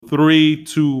3,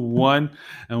 2, 1,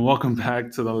 and welcome back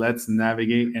to the Let's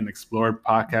Navigate and Explore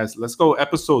podcast. Let's go,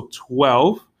 episode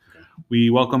 12. We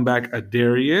welcome back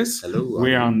Adarius. Hello.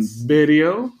 We're on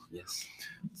video. Yes.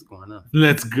 What's going on?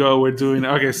 Let's go. We're doing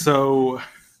okay. So,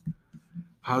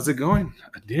 how's it going,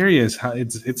 Adarius?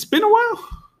 It's been a while.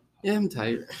 Yeah, I'm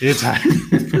tired. You're tired.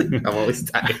 I'm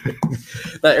always tired.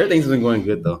 But everything's been going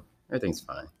good though. Everything's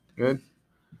fine. Good.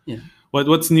 Yeah.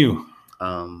 What's new?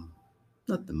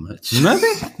 Nothing much.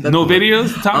 Nothing. No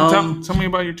videos. Tell me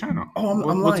about your channel. I'm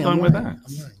what's lying. going with that? I'm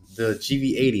lying. The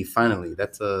GV80 finally.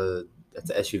 That's an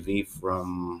SUV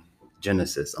from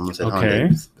Genesis. I'm gonna say Honda.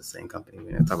 It's the same company.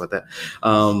 We're gonna talk about that.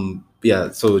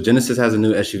 Yeah. So Genesis has a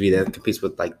new SUV that competes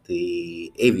with like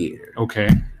the Aviator. Okay.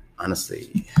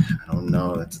 Honestly, I don't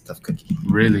know. That's a tough cookie.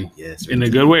 Really? Yes. In a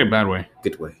good way or bad way?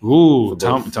 Good way. Ooh,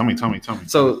 tell me.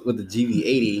 So with the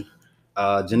GV80,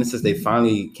 Genesis, they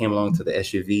finally came along to the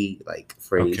SUV like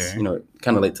phrase. Okay.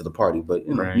 Kind of late to the party, but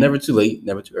right. Never too late,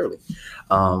 never too early.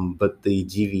 But the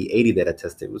GV80 that I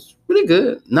tested was really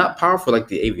good. Not powerful like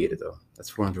the Aviator though. That's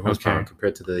 400 horsepower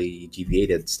compared to the GV8.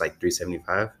 It's like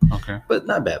 375. Okay. But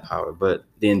not bad power. But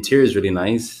the interior is really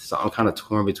nice. So I'm kind of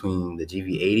torn between the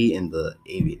GV80 and the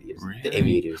Aviators. Really? The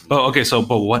Aviators.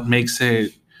 But what makes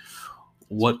it?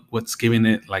 What's giving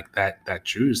it like that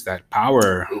juice, that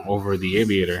power over the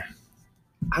Aviator?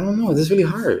 I don't know. This is really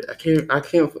hard. I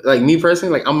can't. Like me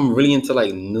personally, like I'm really into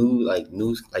like new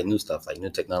stuff, like new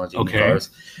technology, new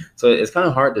cars. So it's kind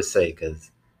of hard to say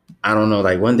because I don't know.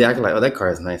 Like one day I can like, oh, that car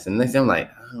is nice, and the next day I'm like,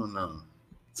 I don't know.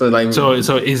 So like, so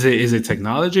is it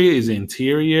technology? Is it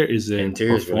interior? Is it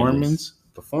performance? Really nice.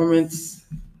 Performance.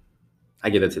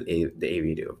 I give it to the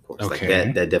Aviator, of course. Okay.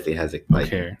 Like that definitely has it.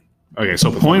 Like, okay.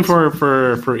 So point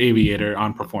for Aviator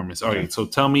on performance. Okay. So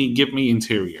give me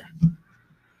interior.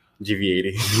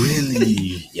 GV80.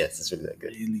 Really? Yes, it's really that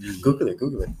good. Really?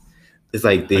 Google it. It's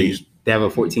like they have a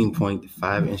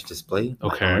 14.5 inch display.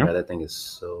 Okay. Oh my God, that thing is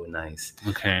so nice.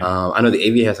 Okay. I know the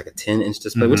Aviator has like a 10 inch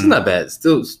display, which is not bad.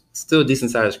 Still a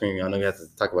decent sized screen. I know we have to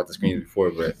talk about the screen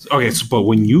before, but but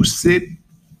when you sit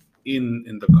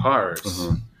in the cars,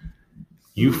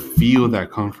 you feel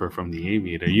that comfort from the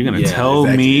Aviator. You're gonna tell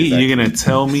me. Exactly. You're gonna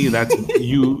tell me that's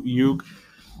you.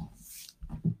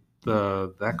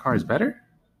 That car is better.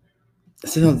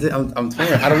 See, I'm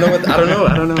tired. I don't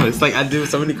know. It's like I do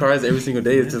so many cars every single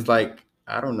day. It's just like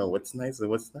I don't know what's nice and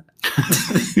what's not.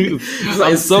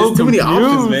 It's too many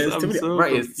options, man.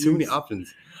 It's too many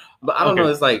options. But I don't know.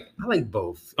 It's like I like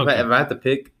both. Okay. If I have to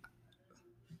pick,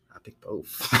 I pick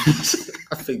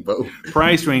both.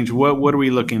 Price range. What are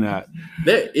we looking at?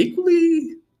 They're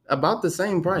equally about the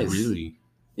same price. Really?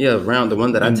 Yeah, around the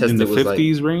one that I tested in the was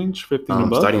 50s like, range, 50 and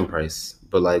above starting price.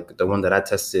 But like the one that I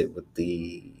tested with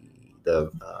the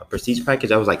Prestige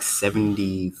package, I was like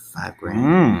 75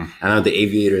 grand. I know the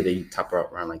Aviator, they top out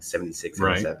around like 76,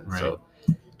 77. Right. So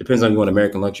depends on you want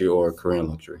American luxury or Korean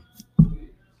luxury.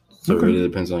 So it really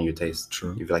depends on your taste.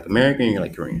 True. If you like American, you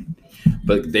like Korean.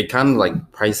 But they kind of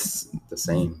like price the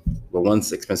same. But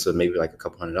one's expensive, maybe like a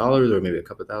couple $100 or maybe a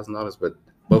couple $1,000, but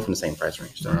both in the same price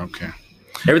range. So. Okay.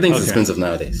 Everything's expensive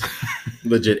nowadays.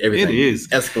 Legit, everything. It is.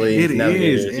 Escalades,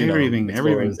 Navigators, everything.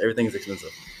 Everything's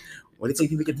expensive. Where do you think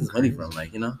people get this money from?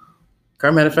 Like,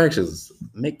 car manufacturers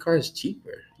make cars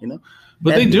cheaper,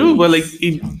 But they do, but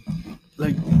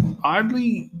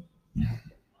oddly,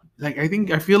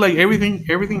 I feel like everything,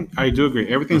 I do agree.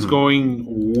 Everything's going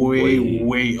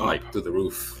way up. Like through the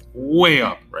roof. Way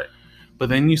up. Right. But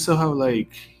then you still have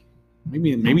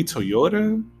maybe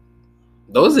Toyota.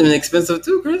 Those are expensive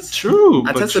too, Chris. True.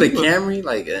 I tested a Camry,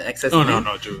 like an XSV. Oh,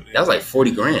 no, dude. That was like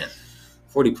 40 grand.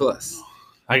 40 plus.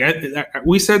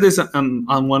 We said this on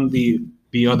one of the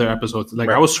other episodes.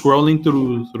 I was scrolling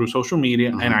through social media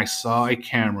and I saw a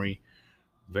Camry.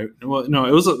 It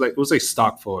was a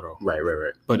stock photo. Right.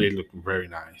 But it looked very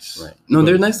nice. Right. No,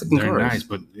 they're nice looking cars. They're nice,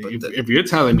 but if you're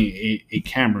telling me a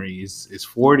Camry is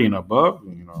 40 and above,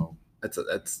 that's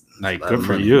like good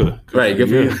for you. Right, good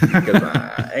for you. Because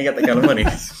I ain't got that kind of money.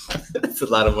 That's a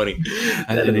lot of money.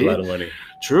 That is a lot of money.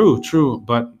 True,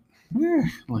 but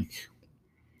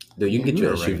dude, you can get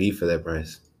your SUV for that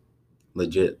price.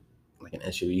 Legit, like an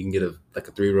SUV. You can get a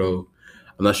 3-row.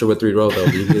 I'm not sure what 3-row though.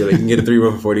 But you can get a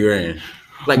 3-row for 40 grand.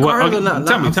 Like cars are not.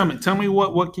 Tell me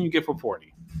what can you get for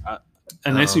 40?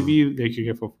 An SUV that you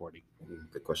get for 40.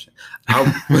 Good question.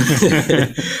 I'm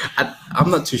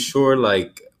not too sure.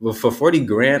 Well, for 40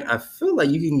 grand, I feel like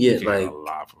you can get a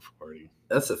lot for 40.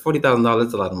 That's $40,000.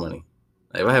 That's a lot of money.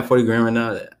 Like if I have 40 grand right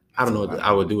now, I don't know what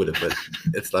I would do with it, but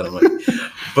it's a lot of money.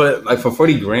 But for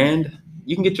 40 grand,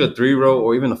 you can get you a 3-row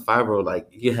or even a 5-row. Like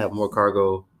you can have more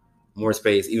cargo, more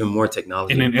space, even more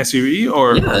technology. In an SUV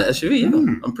or SUV.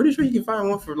 Yeah, I'm pretty sure you can find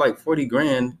one for like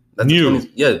 $40,000. That's new.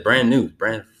 Brand new,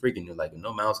 brand freaking new, like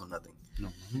no miles or nothing.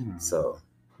 So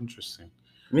interesting.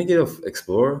 Let me get an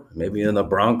Explorer, maybe in a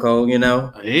Bronco.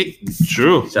 Hey,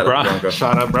 true. Shout out Bronco.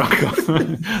 Shout out Bronco.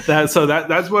 that's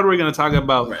what we're gonna talk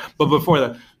about. Right. But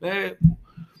before that,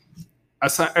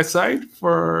 aside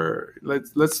for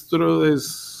let's throw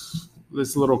this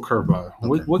little curveball.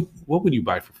 Okay. What would you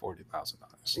buy for $40,000?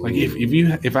 Like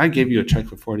if I gave you a check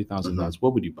for $40,000,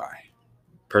 what would you buy?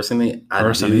 Personally,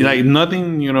 like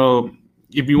nothing.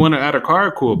 If you want to add a car,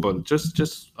 cool. But just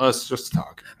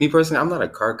talk. Me personally, I'm not a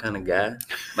car kind of guy.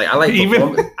 Like I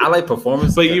like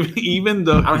performance. But even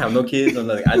though I don't have no kids or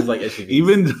nothing, I just like SUVs.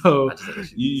 Even though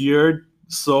your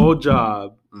sole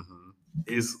job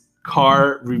is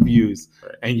car reviews,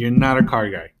 right, and you're not a car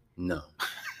guy. No.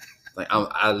 Like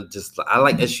I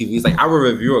like SUVs. Like I will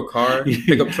review a car,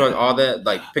 pickup truck, all that.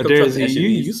 Like pickup trucks and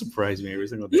SUVs. You surprise me every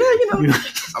single day. Yeah,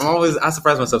 I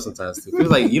surprise myself sometimes too. People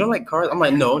like, you don't like cars? I'm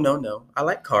like, no. I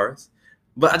like cars,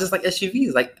 but I just like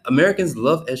SUVs. Like Americans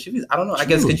love SUVs. I don't know. True. I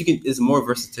guess because it's more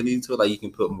versatility to it. Like you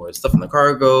can put more stuff in the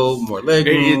cargo, more leg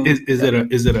room. Is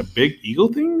it a big ego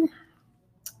thing?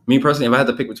 Me personally, if I had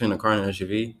to pick between a car and an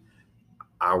SUV,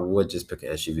 I would just pick an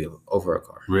SUV over a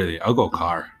car. Really, I'll go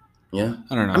car. Yeah,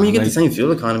 I don't know. I mean, you get the same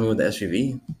fuel economy with the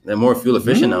SUV. They're more fuel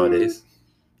efficient nowadays.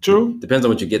 True. Depends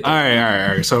on what you get. All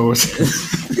right. So,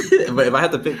 but if I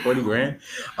had to pick $40,000,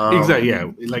 exactly.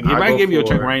 Yeah. Like if I gave you a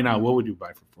check right now, what would you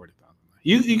buy for $40,000?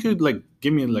 You could like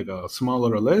give me like a small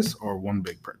little list or one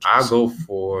big purchase. I'll go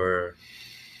for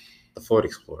the Ford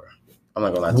Explorer. I'm not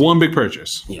gonna lie to one big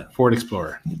purchase. Yeah. Ford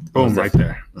Explorer. Boom, right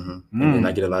there. Mm-hmm. And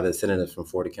I get a lot of incentives from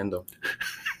Ford Kindle.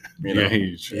 Yeah,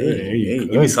 you should. Hey,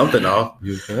 give me something off.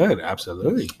 You could,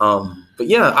 absolutely. But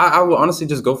yeah, I will honestly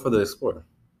just go for the Explorer.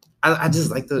 I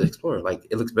just like the Explorer. Like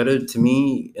it looks better to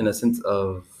me in a sense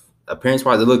of appearance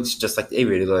wise. It looks just like the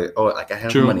Aviator. Like like I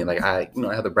have money. Like I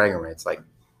have the bragging rights. Like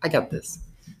I got this.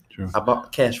 True. I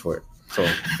bought cash for it. So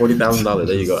 $40,000.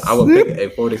 There you go. I will pick a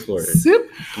Ford Explorer.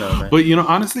 But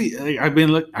honestly,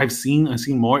 I've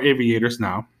seen more Aviators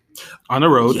now. On the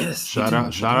road. Yes, shout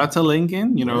out to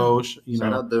Lincoln. Shout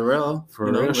out Darrell.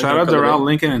 Shout out Darrell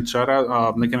Lincoln and shout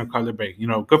out Lincoln and Color Bay.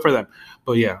 Good for them.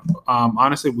 But yeah,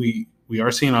 honestly, we are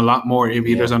seeing a lot more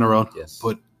Aviators on the road. Yes.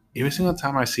 But every single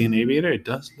time I see an Aviator, it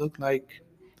does look like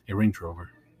a Range Rover.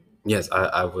 Yes,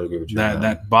 I would agree with you.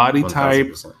 That body 1,000%.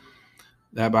 Type.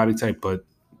 That body type, but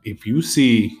if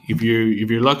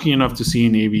you're lucky enough to see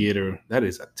an Aviator, that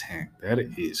is a tank.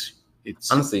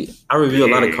 It's honestly, I review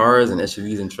a lot of cars and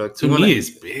SUVs and trucks. To me, it's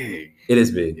big. It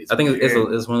is big. I think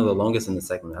it's one of the longest in the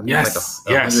segment. I think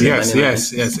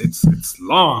yes. It's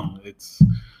long. It's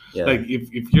like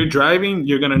if you're driving,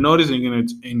 you're gonna notice,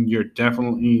 and you're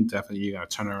definitely you're gonna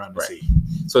turn around and see.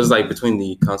 So it's like between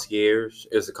the concierge.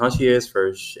 It's the concierge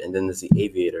first, and then there's the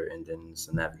Aviator, and then it's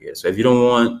the Navigator. So if you don't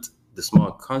want the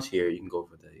small concierge, you can go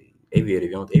for the Aviator. If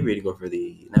you don't want the Aviator, you go for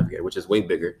the Navigator, which is way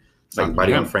bigger. It's like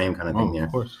body on frame kind of thing. Yeah.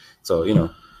 Of course. So it's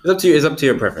up to you. It's up to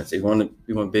your preference. If you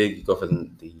want big, you go for the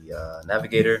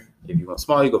Navigator. If you want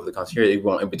small, you go for the concierge. If you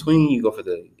want in between, you go for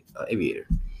the Aviator.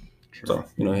 Sure. So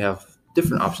you have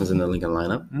different options in the Lincoln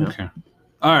lineup. Okay.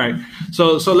 All right.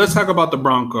 So let's talk about the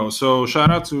Bronco. So shout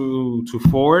out to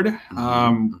Ford.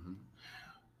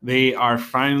 They are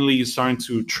finally starting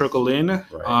to trickle in.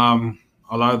 Right.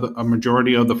 A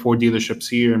majority of the Ford dealerships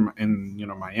here in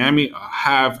Miami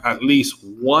have at least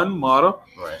one model.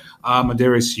 Right.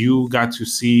 Darius, you got to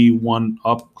see one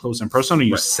up close and personal.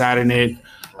 You sat in it.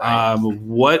 Right.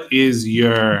 What is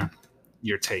your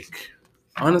take?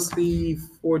 Honestly,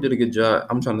 Ford did a good job.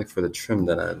 I'm trying to look for the trim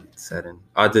that I sat in.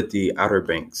 I did the Outer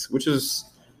Banks, which is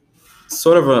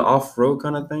sort of an off-road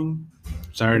kind of thing.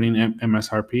 Starting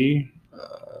MSRP.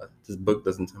 This book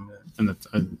doesn't tell me that.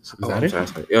 And is that it?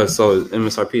 Yeah, so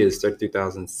MSRP is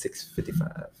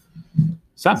 $33,655.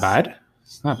 It's not bad.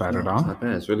 It's not bad at all. It's not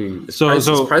bad. It's really it's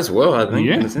priced well, I think.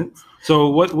 In a sense. So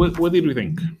what did you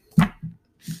think?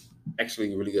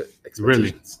 Actually, really good.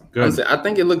 Really good. Honestly, I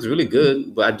think it looks really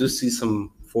good, but I do see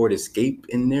some Ford Escape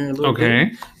in there a little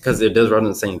bit. Because it does run on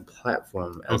the same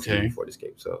platform as the Ford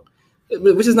Escape. So,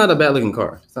 which is not a bad looking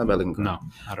car. It's not a bad looking car. No,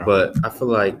 not at all. But I feel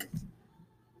like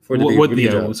what were the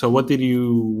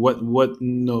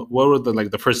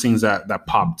the first things that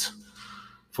popped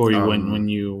for you when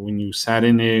you sat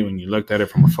in it, when you looked at it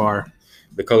from afar?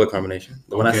 The color combination.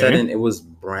 The one I sat in, it was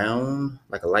brown,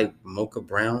 like a light mocha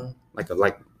brown,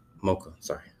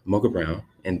 mocha brown,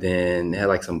 and then it had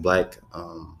like some black,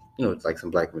 like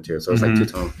some black material. So it's like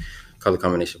two-tone color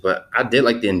combination. But I did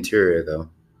like the interior though.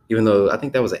 Even though I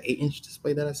think that was an 8-inch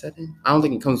display that I sat in. I don't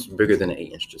think it comes bigger than an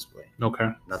 8-inch display. Okay.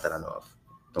 Not that I know of.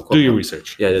 Don't quote Do your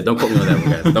research. Yeah, don't quote me on that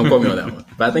one, guys. Don't quote me on that one.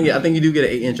 But I think you do get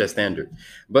an 8-inch as standard.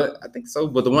 But I think so.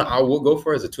 But the one I will go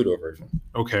for is a 2-door version.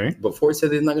 Okay. But Ford said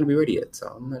they're not going to be ready yet, so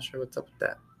I'm not sure what's up with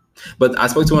that. But I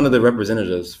spoke to one of the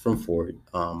representatives from Ford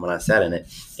when I sat in it,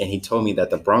 and he told me that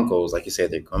the Broncos, like you said,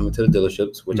 they're coming to the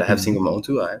dealerships, which I have seen with my own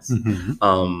 2 eyes.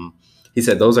 He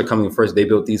said those are coming first. They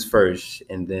built these first,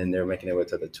 and then they're making their way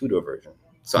to the 2-door version.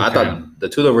 So I thought the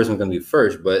 2-door version was going to be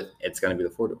first, but it's going to be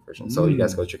the 4-door version. So you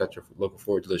guys go check out your local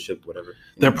Ford dealership, whatever.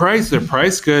 They're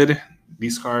priced good.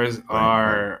 These cars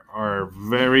are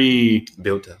very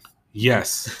built up.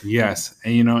 Yes,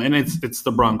 and and it's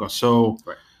the Bronco. So,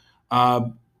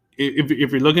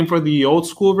 if you're looking for the old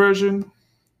school version,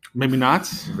 maybe not.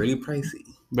 Really pricey.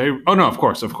 Of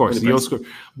course, really the old school.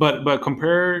 But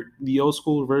compare the old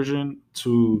school version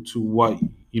to what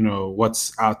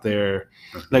what's out there.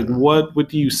 Like what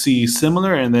do you see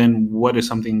similar, and then what is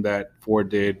something that Ford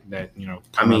did that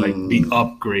like the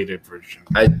upgraded version?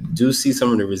 I do see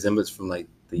some of the resemblance from like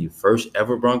the first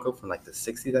ever Bronco from like the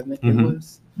 60s, I think it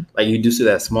was. Like you do see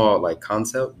that small like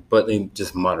concept, but they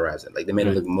just modernized it. Like they made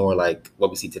it look more like what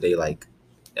we see today, like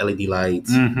LED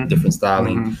lights, different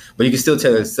styling. But you can still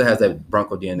tell it still has that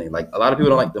Bronco DNA. Like a lot of people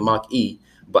don't like the Mach-E,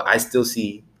 but I still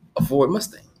see a Ford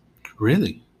Mustang.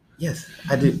 Really? Yes,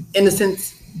 I do. In a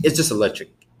sense, it's just electric.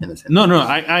 In a sense. No,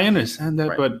 I understand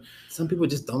that, but some people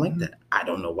just don't like that. I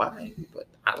don't know why, but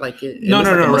I like it. No,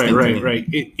 right.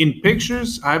 In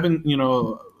pictures, I haven't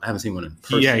seen one in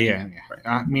person. Yeah.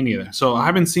 Right. Me neither. So I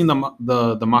haven't seen the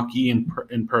Mach-E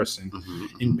in person,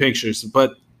 in pictures.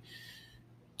 But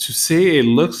to say it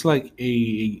looks like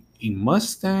a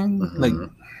Mustang, like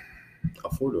a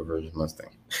 4-door version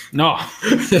Mustang. No,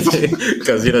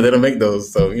 because they don't make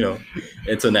those. So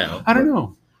until now, I don't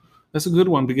know. That's a good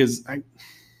one because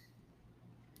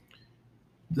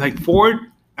Ford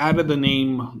added the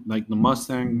name like the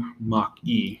Mustang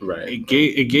Mach-E. Right.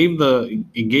 It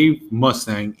gave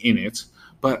Mustang in it,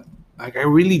 but like I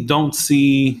really don't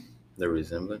see the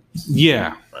resemblance.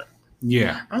 Yeah. Right.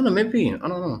 Yeah. I don't know. Maybe I don't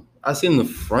know. I see in the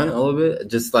front a little bit,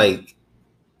 just like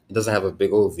it doesn't have a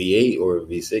big old V8 or a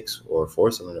V6 or a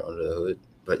 4-cylinder under the hood,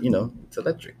 but it's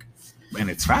electric and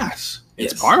it's fast.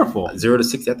 It's powerful. 0 to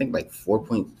 60, I think, like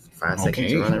 4.5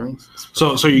 seconds around that range.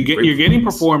 So you're getting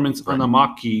performance on the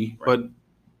Mach-E, but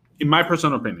in my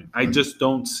personal opinion, I just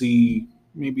don't see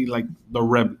maybe like the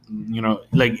rev.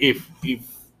 Like if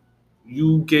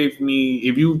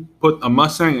you put a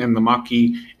Mustang and the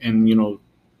Mach-E, and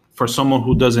for someone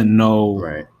who doesn't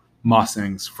know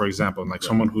Mustangs, for example, like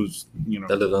someone who's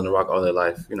that lived on the rock all their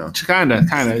life, kind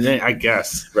of, I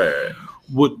guess. Right.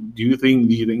 Do you think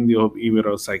they'll be able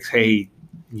to like, hey,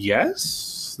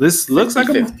 yes, this looks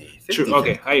 50, like a 50. True.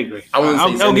 Okay, I agree. I wouldn't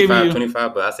say 75,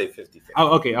 25, but I say 50.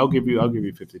 Okay, I'll give you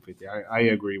 50-50. I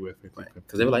agree with 50.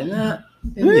 Because they were like, nah,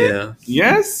 yeah,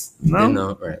 yes, no,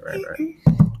 no, right.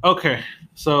 Okay,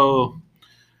 so,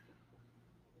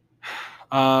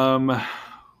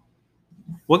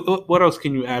 what else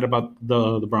can you add about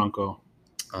the Bronco?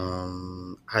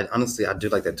 I do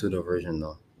like that 2-door version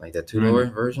though. Like that 2-door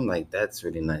version, like that's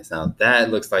really nice. Now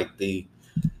that looks like the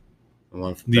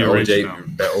one from that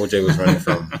OJ was running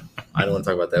from. I don't want to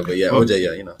talk about that, but yeah,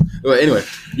 OJ, But anyway,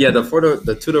 yeah, the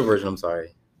 2-door version. I'm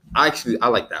sorry, I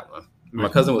like that one. My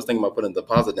cousin was thinking about putting a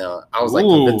deposit down. I was like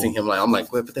convincing him, I'm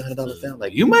like, well, put the $100 down.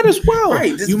 Like you might as well.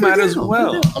 Right, you might as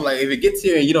well. I'm like, if it gets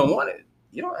here and you don't want it,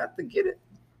 you don't have to get it.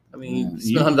 I mean,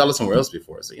 you spent $100 somewhere else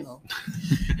before, so and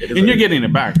you're getting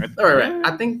it back. Right.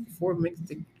 I think Ford makes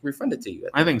it refund it to you.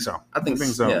 I think so.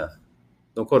 Yeah.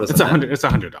 Don't quote us. It's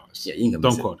 $100. Yeah, you can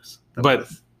don't quote us. But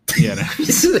yeah,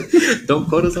 don't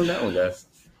quote us on that one, guys.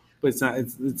 But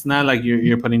it's not like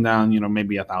you're putting down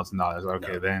maybe $1,000.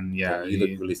 Okay, then yeah, you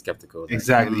look really skeptical.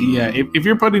 Exactly. Yeah, if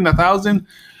you're putting $1,000,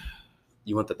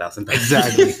 you want the $1,000 back.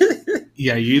 Exactly.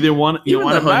 Yeah, you either want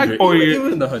it back or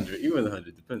even the $100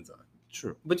 depends on.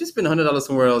 True. But you spend $100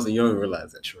 somewhere else and you don't even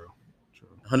realize it. True.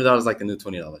 $100 is like the new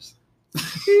 $20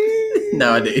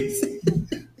 nowadays.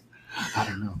 I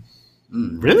don't know.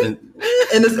 Really?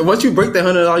 And once you break the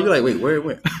 $100, you're like, wait, where it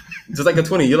went? Just like a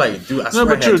 20, you're like, dude, I swear.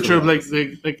 No, but true. Like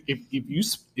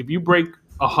if you break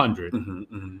 100,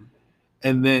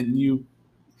 and then you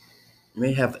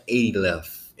may have 80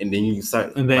 left, and then you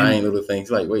start buying little things.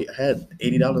 You're like, wait, I had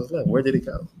 $80 left. Where did it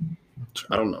go?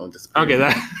 I don't know.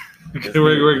 Okay,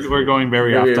 we're going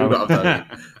very off topic.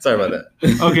 Sorry about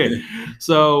that. Okay,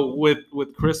 so with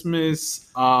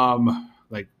Christmas,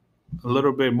 like a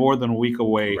little bit more than a week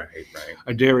away.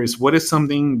 Right. Darius, what is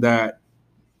something that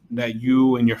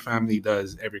you and your family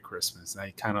does every Christmas?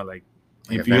 Like kind of like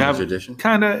if you have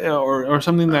kind of or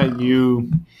something that you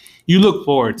look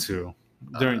forward to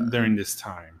during this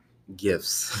time.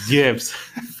 Gifts,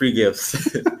 free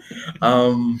gifts.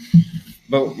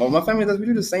 But my family does. We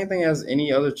do the same thing as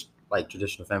any other like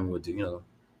traditional family would do. You know,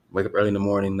 wake up early in the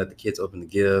morning, let the kids open the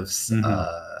gifts.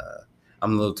 Mm-hmm.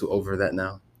 I'm a little too over that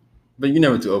now. But you're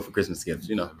never too old for Christmas gifts.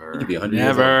 You know, you could be 100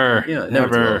 years old. You know,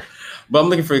 never. But I'm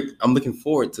looking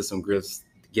forward to some gifts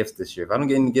this year. If I don't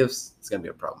get any gifts, it's gonna be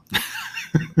a problem. I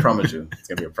promise you, it's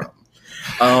gonna be a problem.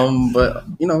 But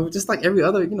you know, just like every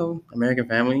other, you know, American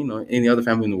family, you know, any other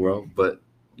family in the world. But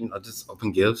you know, just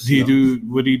open gifts.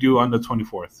 What do you do on the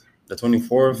 24th? The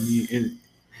 24th.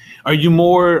 Are you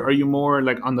more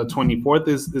like on the 24th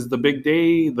is the big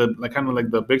day, the like kind of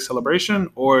like the big celebration,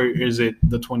 or is it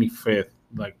the 25th?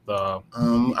 Like the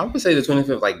I would say the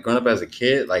 25th, like growing up as a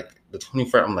kid, like the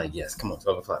 24th, I'm like, yes, come on,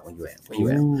 12 o'clock, where you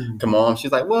at? Come on.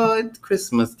 She's like, well, it's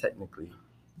Christmas technically.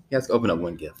 He has to open up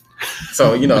one gift.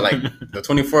 So, you know, like the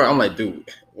 24th, I'm like, dude,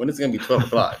 when is it gonna be 12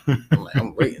 o'clock? I'm like,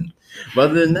 I'm waiting.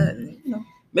 But other than that, you know,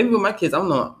 maybe with my kids, I don't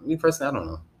know. Me personally, I don't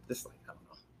know. Just like I don't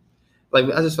know. Like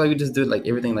I just feel like we just do like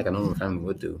everything like a normal family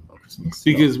would do on Christmas.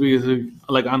 Because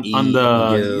like on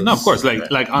the gifts, of course,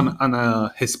 like on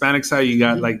a Hispanic side, you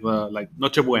got like the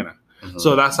Nochebuena. Mm-hmm.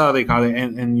 So that's how they call it.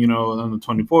 And you know, on the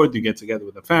 24th, you get together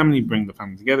with the family, bring the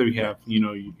family together. You have, you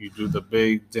know, you do the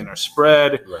big dinner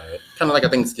spread, right? Kind of like a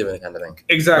Thanksgiving kind of thing.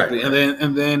 Exactly. Right.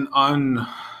 And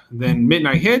then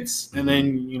midnight hits, and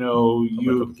then you know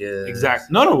exactly.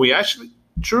 No, we actually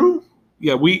true.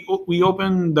 Yeah, we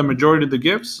open the majority of the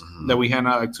gifts that we hand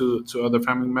out like to other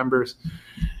family members,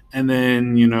 and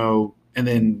then you know, and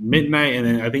then midnight, and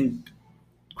then I think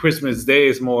Christmas Day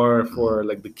is more for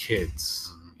like the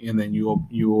kids, and then you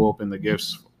open the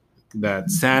gifts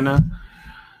that Santa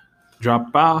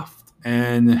dropped off,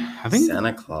 and I think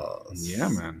Santa Claus. Yeah,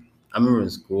 man. I remember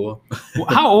in school.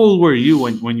 How old were you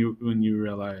when you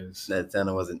realized that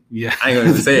Santa wasn't? Yeah, I ain't gonna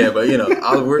even say it, but you know,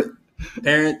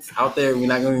 parents out there, we're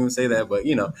not going to even say that, but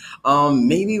you know,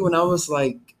 maybe when I was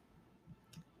like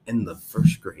in the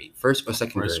first or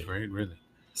second grade. First grade, really?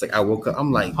 It's like I woke up.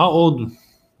 I'm like, how old?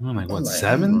 I'm like, what,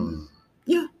 7?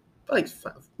 Yeah, like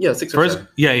 5. Yeah, 6 first, or 7.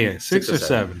 Yeah, 6 or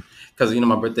 7. Because you know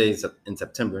my birthday is in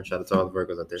September. Shout out to all the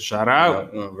Virgos out there. Shout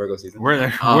out, Virgo season.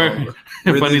 We're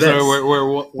funny story.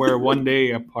 We're one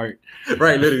day apart.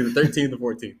 Right, literally the 13th to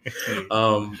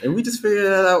 14th. And we just figured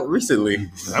that out recently.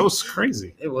 That was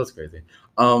crazy. It was crazy.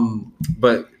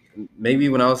 But maybe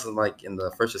when I was like in the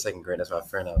first or second grade, that's when I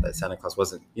found out that Santa Claus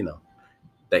wasn't, you know,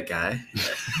 that guy.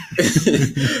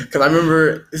 Because I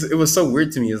remember it was so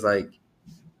weird to me. It's like,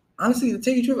 honestly, to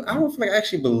tell you the truth, I don't feel like I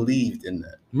actually believed in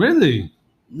that. Really?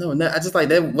 No, I just like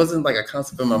that wasn't like a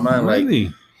concept in my mind. Really?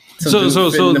 Like, so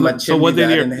what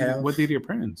did your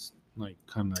parents like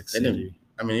kind of like say?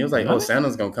 I mean, he was like, "Oh,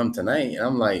 Santa's gonna come tonight," and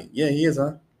I'm like, "Yeah, he is,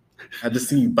 huh?" I just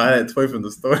seen you buy that toy from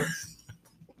the store.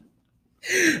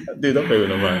 Dude, don't play with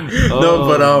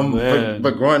nobody.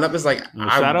 But growing up, it's like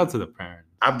shout out to the parents.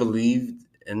 I believed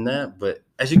in that, but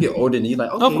as you get older, and you're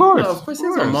like, okay, of course,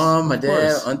 it's my mom, my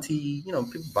dad, auntie, you know,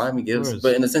 people buy me gifts.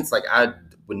 But in a sense, like I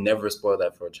would never spoil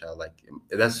that for a child. Like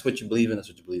if that's what you believe in, that's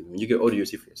what you believe in. When you get older, you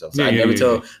see for yourself. So I never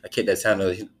tell a kid that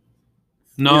Santa.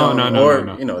 No.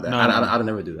 You know that I'd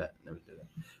never do that.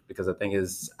 Because the thing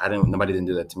is, nobody didn't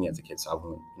do that to me as a kid, so I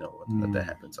wouldn't, you know, let that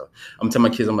happen. So I'm telling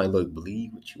my kids, I'm like, look,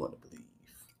 believe what you want to believe.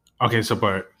 Okay,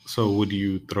 so would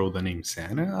you throw the name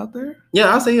Santa out there?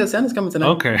 Yeah, I'll say Santa's coming tonight.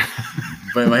 Okay,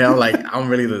 but I'm like, I'm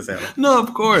really the Santa. No,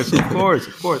 of course.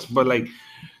 But like,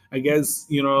 I guess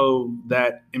you know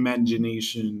that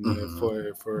imagination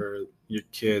for your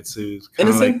kids who's kind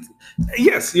of like,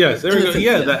 yes, there we go.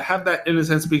 Yeah, that have that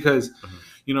innocence because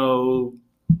you know.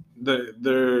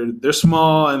 They're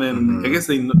small, and then I guess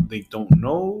they don't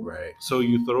know, right? So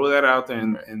you throw that out there,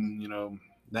 and you know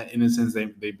that innocence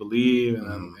they believe,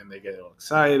 and they get all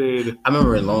excited. I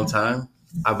remember a long time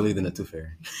I believed in the Tooth Fairy.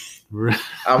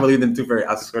 I believed in the Tooth Fairy.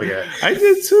 I swear to God, I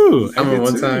did too. I remember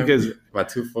one time because my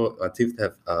teeth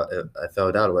have I fell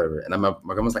out or whatever, and my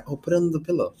grandma's like, "Oh, put it under the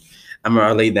pillow." I remember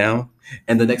I laid down,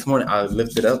 and the next morning I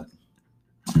lifted up.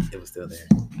 It was still there.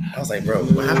 I was like, "Bro,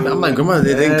 what happened?" I'm like, "Grandma,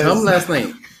 they didn't come last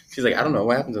night." She's like, I don't know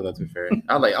what happened to the Tooth Fairy.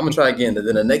 I was like, I'm gonna try again. And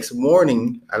then the next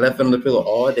morning, I left it on the pillow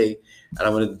all day, and I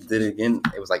went and did it again.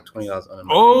 It was like $20 on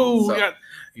my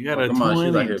you got a grandma. She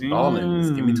was out here balling.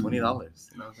 Just give me $20. You know what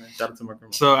I'm saying? Shout out to my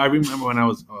grandma. So I remember when I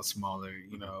was smaller,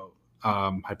 you know,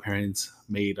 my parents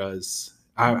made us.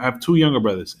 I have 2 younger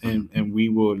brothers, and we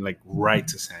would like write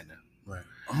to Santa. Right.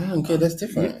 Oh, okay, that's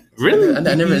different. Really? I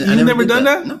never done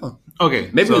that? No. Okay,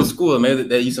 maybe in school, maybe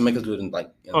they used to make us do it in like.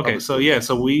 Okay, so yeah,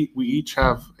 so we each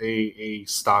have a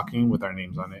stocking with our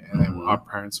names on it, and then our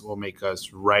parents will make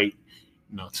us write,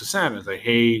 to Santa. It's like,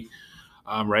 hey,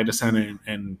 write to Santa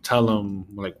and tell them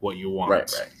like what you want. Right.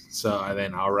 So and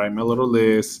then I'll write my little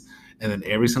list, and then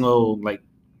every single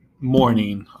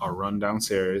morning I'll run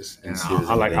downstairs and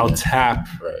I'll tap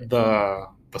the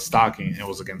stocking. It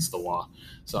was against the wall,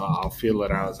 so I'll feel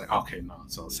it out. I was like, okay, no,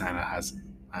 so Santa hasn't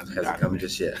come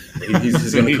just yet.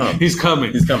 He's gonna come.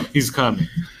 He's coming.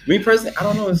 Me personally, I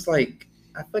don't know. It's like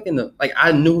I fucking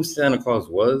I knew who Santa Claus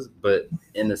was, but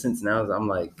in the sense now, I'm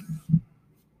like,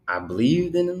 I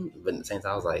believed in him, but at the same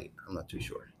time, I was like, I'm not too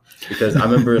sure. Because I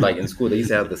remember in school they used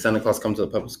to have the Santa Claus come to the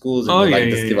public schools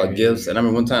and just give out gifts. And I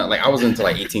remember one time I was into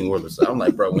 18-wheeler, so I'm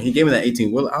like, bro, when he gave me that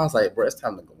 18-wheeler, I was like, bro, it's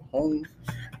time to go home.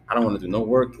 I don't want to do no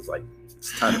work.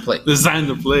 It's time to play. It's time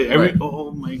to play. Right.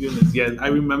 Oh my goodness, yeah, I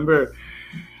remember.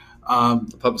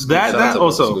 That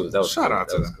also shout out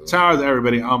to them. Cool. Shout out to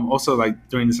everybody. Also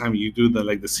during the time you do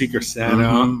the Secret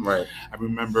Santa. Right. I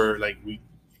remember we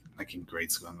in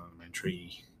grade school and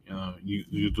elementary.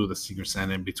 You do the Secret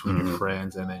Santa in between your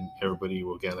friends, and then everybody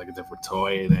will get a different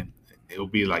toy, and then it'll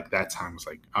be that time. It's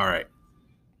all right,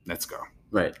 let's go.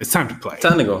 Right. It's time to play.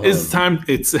 Time to go home. It's time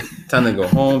to go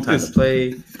home. Time to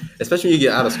play. Especially when you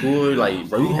get out of school,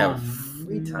 bro, you have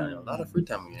free time. A lot of free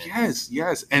time.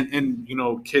 Yes, and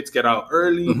kids get out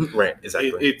early. Right.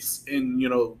 Exactly. It's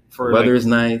for weather is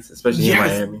nice, especially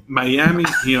in Miami.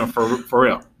 For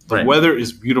real, the weather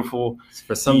is beautiful.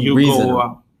 For some reason. Go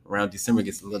out. Around December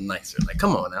gets a little nicer.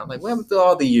 Come on now. We haven't through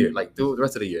all the year. Through the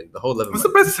rest of the year. The whole 11 months.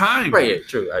 It's the best time. Right, yeah,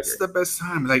 true. It's the best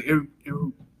time.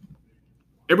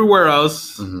 Everywhere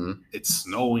else, it's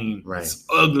snowing. Right. It's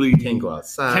ugly. Can't go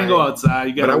outside.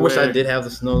 You gotta I wish I did have the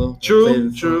snow.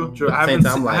 True. I haven't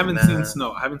seen snow.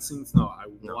 I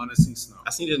want to see snow.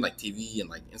 I've seen it in TV and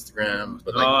Instagram,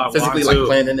 but physically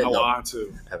playing in it. I want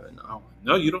to. I haven't.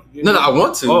 No, you don't. No, I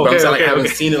want to. But I'm saying I haven't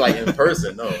seen it in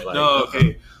person. No. No.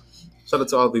 Okay. Shout out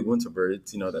to all the winter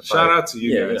birds, that. Shout out to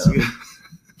you guys.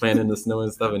 Playing in the snow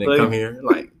and stuff, and then come here.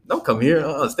 Don't come here.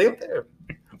 Stay up there.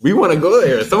 We want to go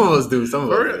there. Some of us do. Some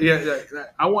of us. Yeah.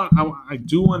 I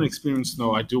do want to experience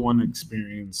snow. I do want to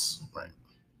experience. Right.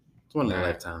 It's one in a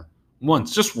lifetime.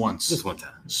 Just once. Just one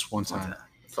time.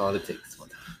 That's all it takes. One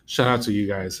time. Shout out to you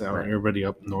guys. Everybody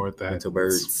up north. Winter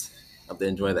birds. Up there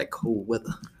enjoying that cold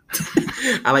weather.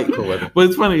 I like cold weather. But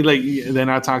it's funny, then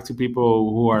I talk to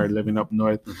people who are living up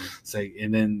north,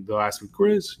 and then they'll ask me,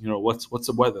 Chris, what's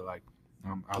the weather like?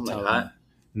 I'll tell them.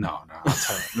 No, I'll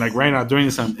tell them. Right now during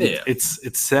the summer,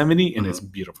 it's 70 and it's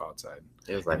beautiful outside.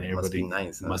 It was it must be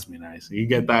nice. Huh? Must be nice. You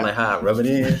get that? Rub it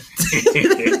in.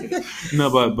 No,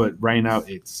 but right now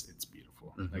it's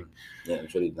beautiful.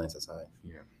 It's really nice outside.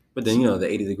 Yeah. But then the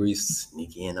 80 degrees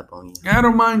sneaking up on you. I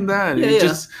don't mind that. Yeah,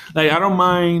 just I don't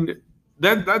mind.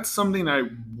 That's something I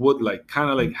would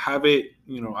have it,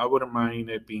 I wouldn't mind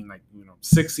it being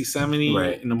 60, 70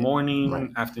 in the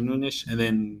morning, afternoonish, and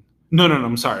then no,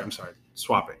 I'm sorry,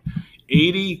 swap it.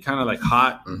 80 kind of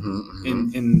hot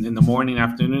in the morning,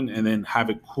 afternoon, and then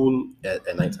have it cool at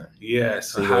nighttime. Yeah,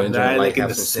 so have that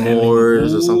have some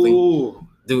s'mores or something.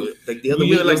 Dude, the other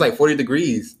week it was 40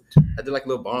 degrees. I did a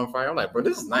little bonfire. I'm like, bro,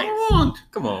 this is nice.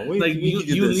 Come on,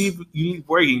 you leave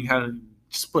work and you kind of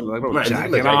just put a little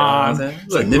jacket on.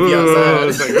 It's nippy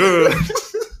outside.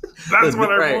 That's what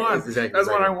I want. That's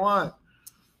what I want.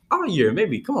 All year,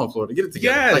 maybe. Come on, Florida, get it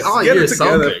together. Yes, all year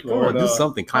something. Come on, do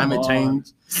something. Climate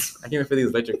change. I can't wait for these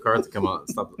electric cars to come out and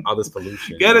stop all this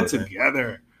pollution. Get it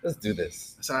together. Let's do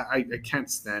this. So I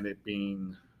can't stand it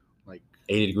being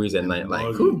 80 degrees at night.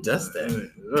 Who does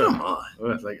that? Come on.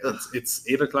 It's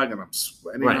 8 o'clock and I'm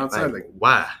sweating outside.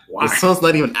 Why? The sun's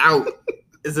not even out.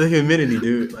 It's the humidity,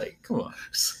 dude. Come on.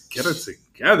 Just get it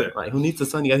together. Who needs the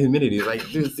sun? You got humidity.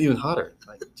 Dude, it's even hotter.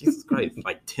 Jesus Christ.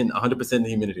 100%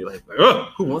 humidity.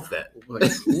 Who wants that? What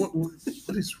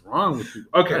is wrong with you?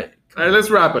 Okay. All right, let's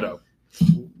wrap it up.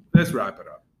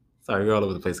 Sorry, we're all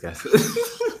over the place, guys.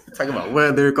 Talking about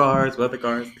weather cars.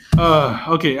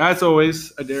 Okay, as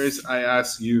always, Adarius, I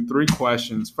ask you 3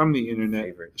 questions from the internet.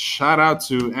 Favorite. Shout out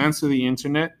to Answer the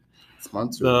Internet.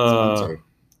 Sponsor.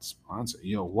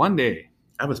 Yo, one day.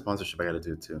 I have a sponsorship I got to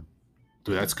do too.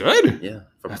 Dude, that's good. Yeah,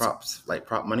 props,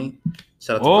 prop money.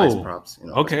 Shout out to Vice Props.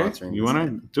 Okay, you want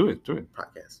to do it?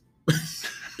 Podcast.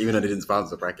 Even though they didn't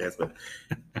sponsor the podcast, but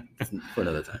for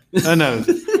another time.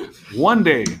 Another. One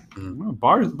day,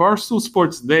 Barstool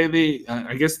Sports.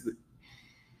 I guess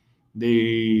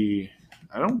they.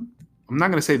 I'm not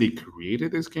gonna say they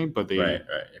created this game, but they. Right.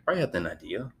 They probably had an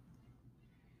idea.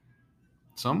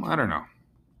 I don't know.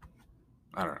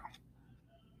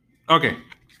 Okay.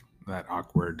 That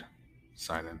awkward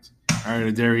Silence. All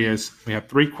right, there he is. We have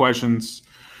 3 questions.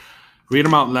 Read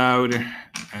them out loud,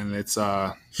 and let's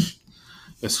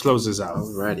close this out.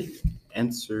 Alrighty.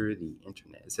 Answer the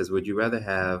internet. It says, would you rather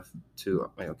have to...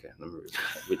 Wait, okay, let me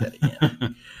read that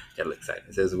again. Got excited.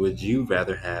 It says, would you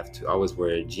rather have to always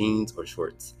wear jeans or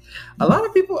shorts? A lot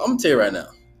of people, I'm going to tell you right now,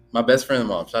 my best friend,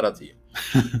 mom, shout out to you.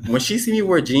 When she see me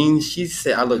wear jeans, she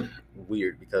said I look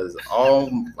weird because all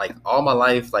my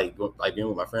life, like being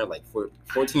with my friend, like for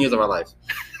 14 years of our life,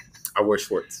 I wear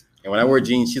shorts. And when I wear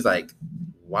jeans, she's like,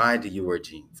 why do you wear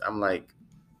jeans? I'm like,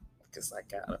 because I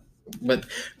gotta. But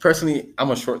personally,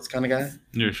 I'm a shorts kind of guy.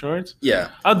 You're shorts?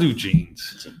 Yeah. I'll do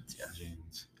jeans. Yeah.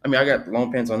 Jeans. I mean, I got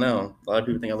long pants on now. A lot of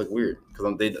people think I look weird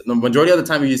because the majority of the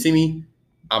time, if you see me,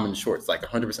 I'm in shorts, like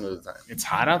 100% of the time. It's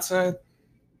hot outside?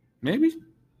 Maybe?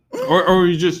 Or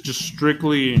you just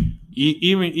strictly,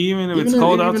 even if it's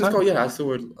cold outside? It's cold, yeah, I still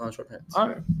wear short pants. All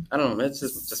right. I don't know. It's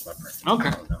just my preference. Okay.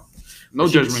 I don't know. No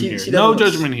judgment here. No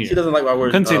judgment here. She doesn't like my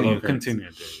words. Continue.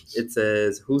 It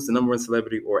says, who's the number one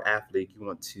celebrity or athlete you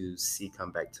want to see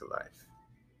come back to life?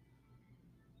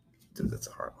 Dude, that's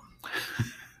a hard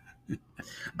one.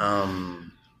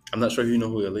 I'm not sure if you know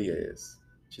who Aaliyah is.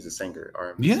 She's a singer.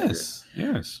 R&B yes.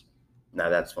 singer. Yes. Now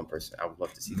that's one person I would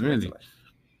love to see come back to life.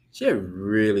 She had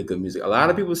really good music. A lot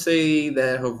of people say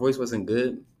that her voice wasn't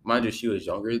good. Mind you, she was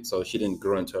younger, so she didn't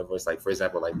grow into her voice. Like, for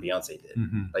example, like Beyonce did.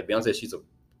 Mm-hmm. Like Beyonce, she's a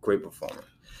great performer.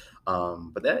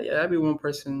 But that'd be one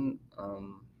person.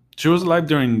 She was alive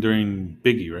during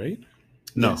Biggie, right?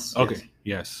 No. Yes, okay.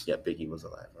 Yes. Yeah, Biggie was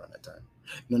alive around that time.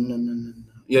 No.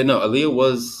 Yeah, no. Aaliyah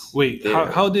was. Wait,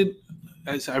 how did?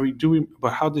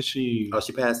 But how did she? Oh,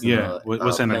 she passed. Yeah.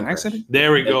 Was it an accident?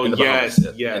 There we go. Yes.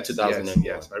 In 2001.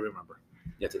 Yes, I remember.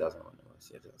 Yeah, 2001 it was.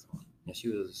 Yeah, 2001. Yeah, she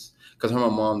was because her and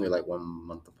my mom, they're like 1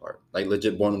 month apart. Like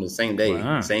legit born on the same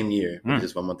day, same year,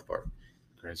 just 1 month apart.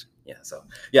 Crazy. Yeah, so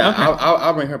yeah, okay.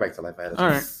 I'll bring her back to life. All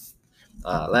right.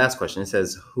 Last question. It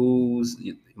says, who's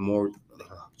more?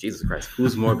 Oh, Jesus Christ,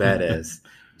 who's more badass,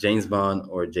 James Bond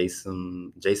or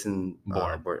Jason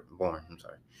Bourne? I'm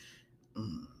sorry.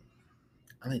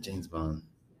 I like James Bond.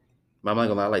 But I'm not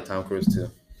gonna lie, I like Tom Cruise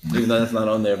too. Even though that's not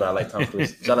on there, but I like Tom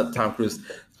Cruise. Shout out to Tom Cruise.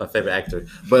 It's my favorite actor.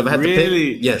 But if I had to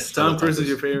pick, yes, Tom Cruise is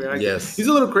your favorite actor? Yes. He's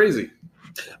a little crazy.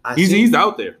 He's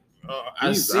out there. I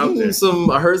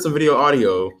heard some video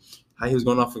audio how he was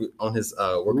going off on his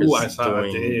workers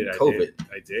during COVID.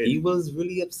 I did. He was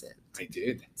really upset. I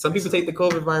did. Some people take the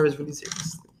COVID virus really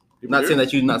seriously. Not saying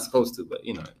that you're not supposed to, but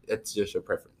it's just your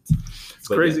preference. It's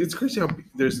crazy. It's crazy how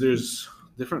there's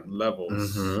different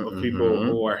levels of people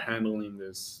who are handling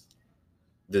this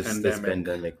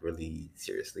pandemic really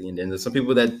seriously. And then there's some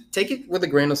people that take it with a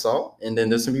grain of salt. And then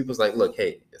there's some people's like, look,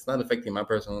 hey, it's not affecting my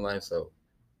personal life, so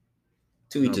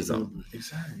to each his own.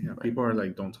 Exactly. Yeah. Right. People are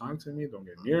like, don't talk to me, don't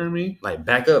get near me. Like,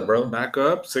 back up, bro. Back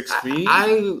up, 6 feet.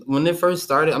 When it first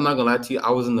started, I'm not gonna lie to you,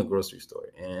 I was in the grocery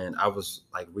store and I was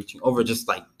like reaching over, just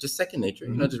second nature,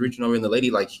 just reaching over, and the lady,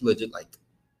 like, she legit like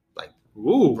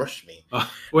ooh, brushed me.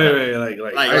 Wait,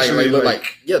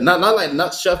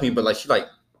 not shove me, but like she like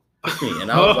pushed me, and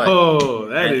I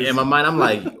was in my mind, I'm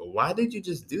like, why did you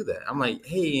just do that? I'm like,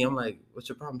 hey, what's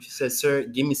your problem? She said, sir,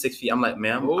 give me 6 feet. I'm like,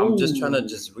 ma'am, I'm just trying to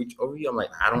just reach over you. I'm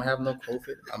like, I don't have no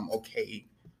COVID. I'm okay.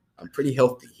 I'm pretty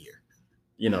healthy here,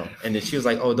 And then she was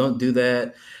like, oh, don't do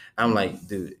that. I'm like,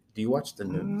 dude, do you watch the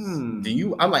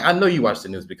news? I'm like, I know you watch the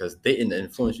news because they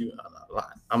influence you a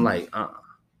lot. I'm like,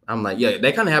 I'm like, yeah,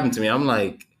 that kind of happened to me. I'm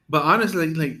like, but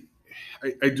honestly, like,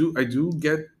 I do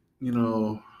get,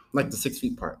 like the 6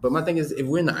 feet part. But my thing is, if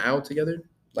we're in the aisle together,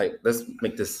 like, let's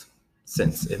make this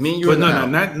sense. If me and you, but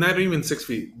not even 6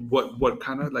 feet. What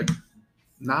kind of like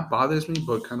not bothers me,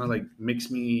 but kind of like makes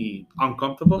me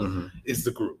uncomfortable is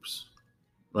the groups.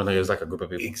 Well, there's like a group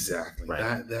of people. Exactly.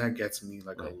 Right. That gets me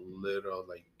like a little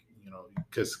like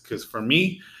because for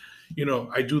me,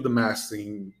 I do the mask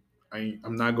thing.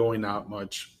 I'm not going out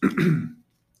much,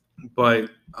 but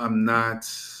I'm not.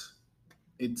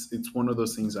 It's one of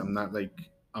those things. I'm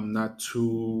not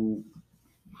too.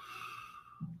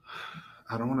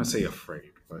 I don't want to say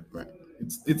afraid, but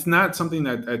it's not something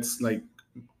that's like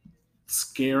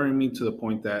scaring me to the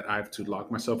point that I have to lock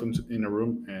myself in a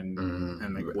room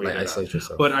and like wait, isolate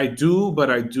yourself. But I do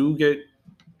get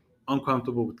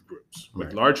uncomfortable with groups.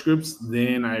 With large groups,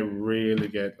 then I really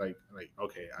get like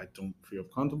okay, I don't feel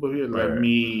comfortable here. Let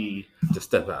me just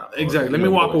step out. Exactly. Let me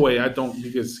walk away. I don't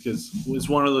because it's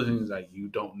one of those things like you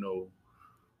don't know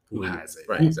who has it,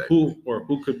 right? Exactly.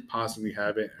 Who could possibly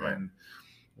have it, and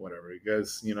whatever.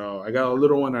 Because I got a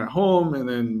little one at home, and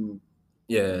then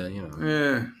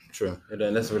true. And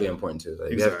then that's really important too.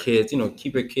 Like, if you have kids,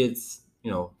 keep your kids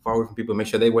far away from people. Make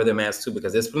sure they wear their masks too,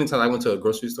 because there's plenty of times I went to a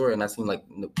grocery store and I seen like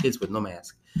kids with no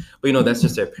mask. But that's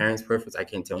just their parents' preference. I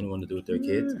can't tell anyone to do with their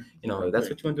kids. That's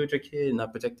what you want to do with your kid,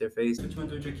 not protect their face. What you want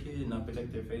to do with your kid, not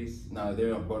protect their face. Now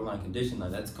they're on borderline condition. Now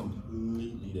that's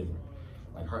completely different.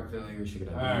 Like heart failure, she could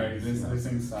have. All right, this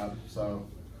thing stopped. So.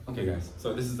 Okay, guys.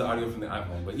 So this is the audio from the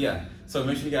iPhone, but yeah. So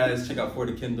make sure you guys check out For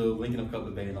the Kindle, linking up Cup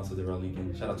Debate, and also the real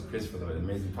Lincoln. Shout out to Chris for the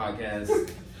amazing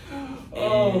podcast.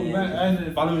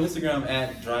 And follow me on Instagram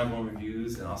at Drive On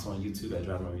Reviews, and also on YouTube at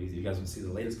Drive On Reviews. If you guys want to see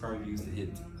the latest car reviews, to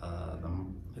hit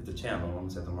the channel. I'm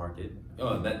at the market.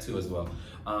 Oh, that too as well.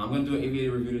 I'm gonna do an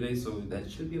aviator review today, so that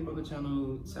should be up on the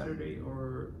channel Saturday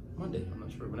or Monday. I'm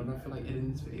not sure. Whenever I feel like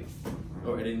editing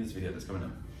this video that's coming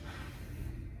up.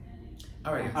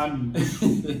 All right.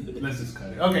 Let's just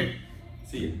cut it. Okay.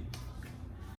 See you.